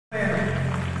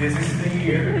This is the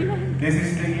year. This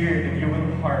is the year that you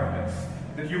will harvest,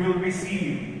 that you will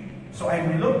receive. So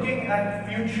I'm looking at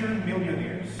future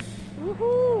millionaires.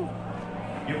 Woohoo!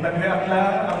 Yung nag-react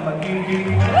lang ang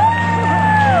magiging...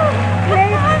 May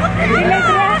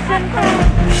reaction pa!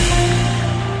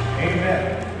 Amen.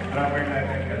 Drummer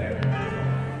natin kalit.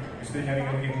 Gusto niya rin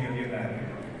yung millionaire.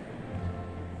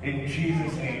 In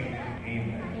Jesus' name,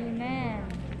 amen. Amen.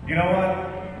 You know what?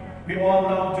 We all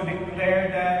love to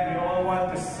declare that. We all want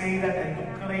to say that and to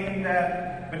claim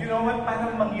that. But you know what?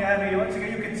 Paano mangyari yun?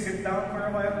 Sige, you can sit down for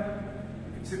a while.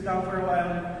 Sit down for a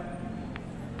while.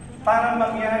 Para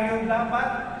mangyari yun,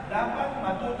 dapat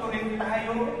matuto rin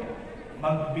tayo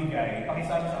magbigay.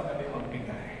 Pakisabi sa kami,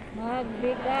 magbigay.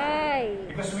 Magbigay.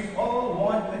 Because we all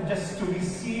want just to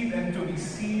receive and to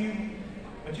receive.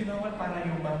 But you know what? Para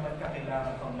yumaman ka,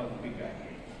 kailangan kang magbigay.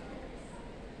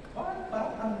 Bakit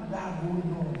ang labo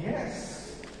nun? Yes.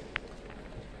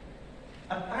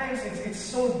 At times, it's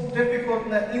so difficult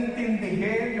na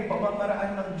intindihin yung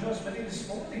pamamaraan ng Diyos, but it is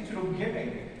only through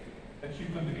giving that you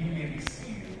could really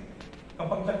receive.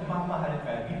 Kapag nagmamahal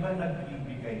ka, di ba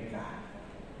nagbibigay ka?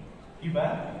 Diba?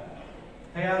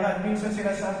 Kaya nga, minsan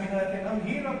sinasabi natin, ang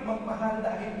hirap magmahal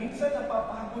dahil minsan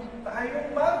napapagod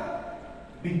tayong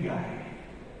magbigay.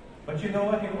 But you know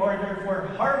what? In order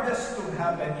for harvest to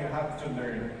happen, you have to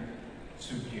learn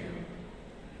to give.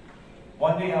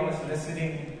 One day I was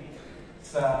listening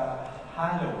sa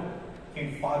Halo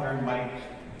kay Father Mike.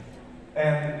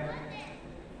 And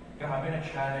grabe na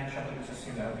challenge ako sa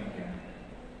sinabi niya.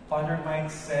 Father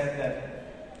Mike said that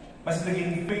mas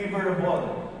naging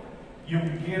favorable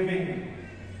yung giving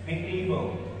ni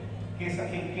Abel kaysa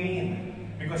kay Cain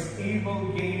because Abel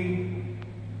gave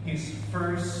his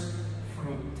first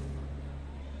fruit.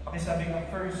 Pakisabi nga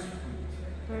first fruit.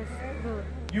 First fruit.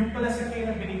 Yung pala si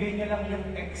Cain, binigay niya lang yung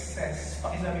excess.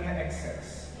 Pakisabi nga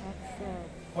excess.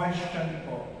 Question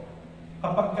po,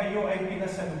 kapag kayo ay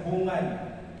pinasalubungan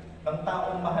ng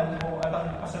taong mahal mo at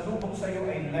ang pasalubong sa iyo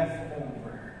ay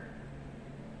leftover,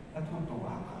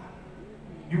 natutuwa ka.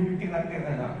 Yung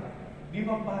tira-tira lang, di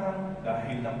ba parang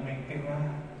dahil lang may tira,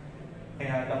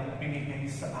 kaya lang binigay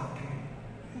sa akin.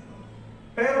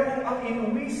 Pero kung ang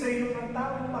inuwi sa iyo ng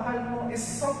taong mahal mo is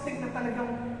something na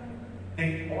talagang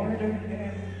they ordered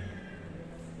it,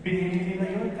 binili nila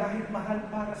yun kahit mahal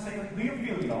para sa iyo, do you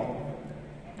feel love?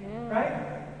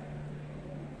 Right?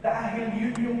 Dahil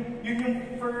yun yung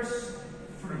first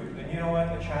fruit. And you know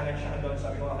what? The challenge siya doon,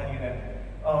 sabi ko kanina,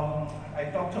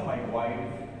 I talked to my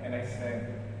wife and I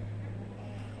said,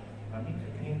 Mami,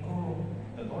 tingin ko,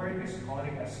 the Lord is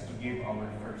calling us to give our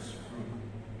first fruit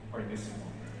for this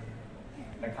month.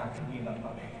 Nagkatingin lang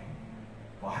kami.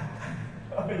 What?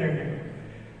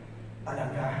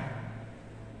 Talaga,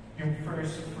 yung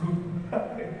first fruit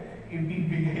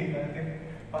ibibigay natin.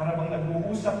 Para bang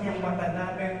nag-uusap yung mata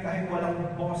namin kahit walang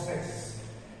boses.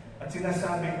 At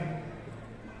sinasabing,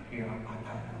 hirap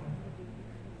ata.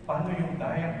 Paano yung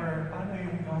diaper? Paano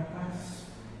yung gatas?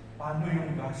 Paano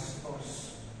yung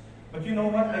gastos? But you know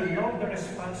what? I love the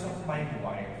response of my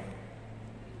wife.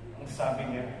 Ang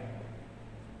sabi niya,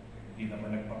 hindi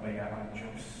naman nagpabaya ang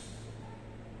Diyos.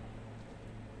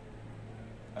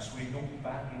 As we look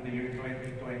back in the year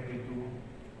 2022,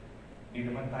 hindi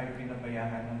naman tayo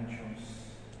pinabayaan ng Diyos.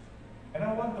 And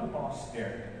I want to pause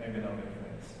there, my beloved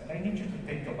friends. And I need you to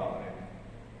think about it.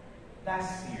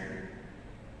 Last year,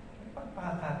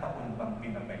 pagpakataon bang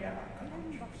pinabayaan ka ng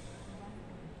Diyos?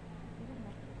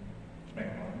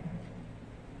 Meron.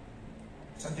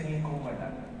 Sa tingin ko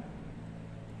wala.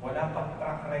 Wala pang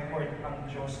track record ang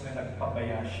Diyos na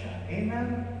nagpabaya siya.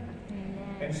 Amen?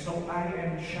 And so I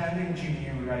am challenging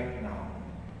you right now.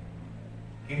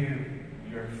 Give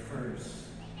your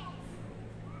first.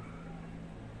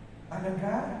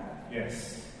 Talaga?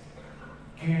 Yes.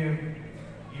 Give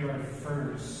your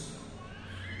first.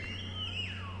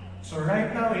 So right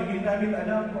now, hindi namin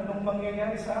alam kung anong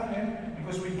mangyayari sa amin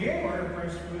because we gave our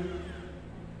first fruit.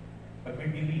 But we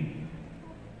believe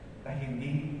na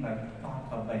hindi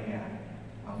nagpapabaya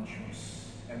ang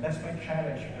Diyos. And that's my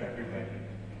challenge to everybody.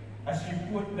 As you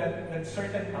put that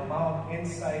certain amount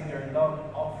inside your love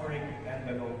offering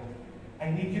envelope,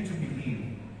 I need you to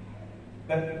believe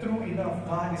that true enough,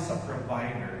 God is a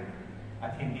provider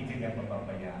at hindi ka niya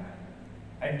papabayaan.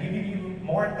 I'm giving you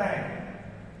more time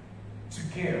to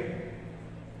give,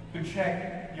 to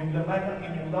check yung laman ng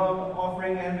inyong love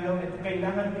offering envelope. Ito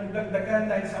kailangan yung dagdagan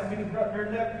dahil sabi ni Brother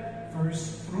Lep,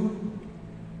 first fruit.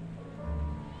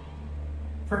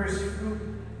 First fruit.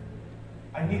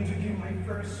 I need to give my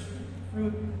first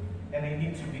fruit and I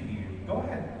need to believe. Go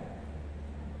ahead.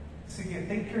 Sige,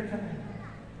 take your time.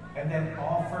 and then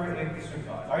offer it to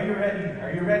God. Are you ready?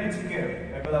 Are you ready to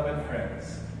give, my beloved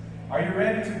friends? Are you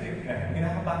ready to give?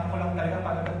 Ginakabahan ko lang talaga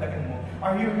para dagdagan mo.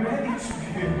 Are you ready to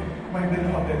give, my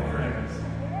beloved friends?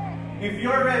 If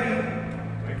you're ready,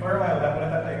 wait for a while,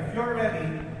 if you're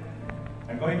ready,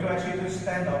 I'm going to ask you to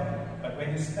stand up, but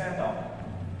when you stand up,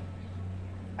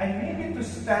 I need you to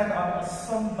stand up as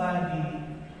somebody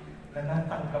na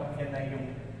natanggap niya na yung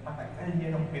matagal niya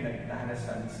ng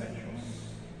pinagdanasan sa Diyos.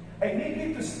 I need you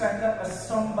to stand up as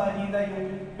somebody na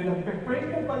yung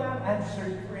pinag-pray mo pala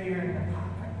answered prayer na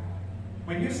kakay.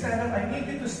 When you stand up, I need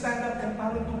you to stand up and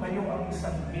parang tumayo ang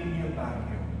isang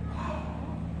milyonaryo. Wow!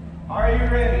 Are you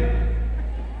ready?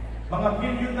 Mga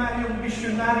milyonaryong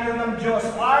misyonaryo ng Diyos,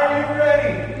 are you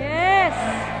ready? Yes!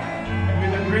 And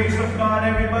with the grace of God,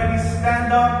 everybody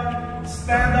stand up.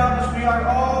 Stand up as we are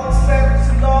all set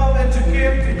to love and to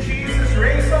give to Jesus.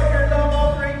 Raise up your love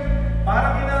offering.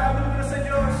 Parang inaabot na sa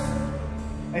Diyos.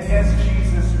 And yes,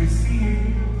 Jesus,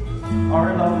 receive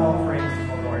our love offering to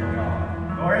the Lord God.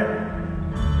 Lord,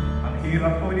 ang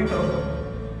hirap po nito.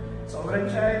 Sobrang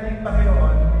challenging,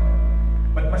 Panginoon.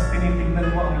 But mas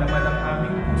tinitingnan mo ang laman ng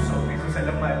aming puso kaysa sa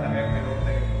laman ng envelope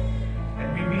na ito. And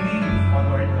we believe, O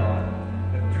Lord God,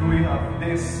 that true enough,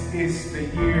 this is the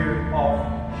year of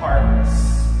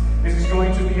harvest. This is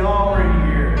going to be our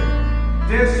year.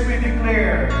 This we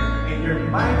declare in your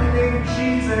mighty name,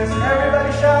 Jesus.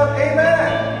 Everybody shout,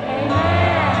 Amen.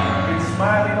 Amen. With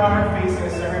smile in our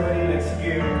faces, everybody.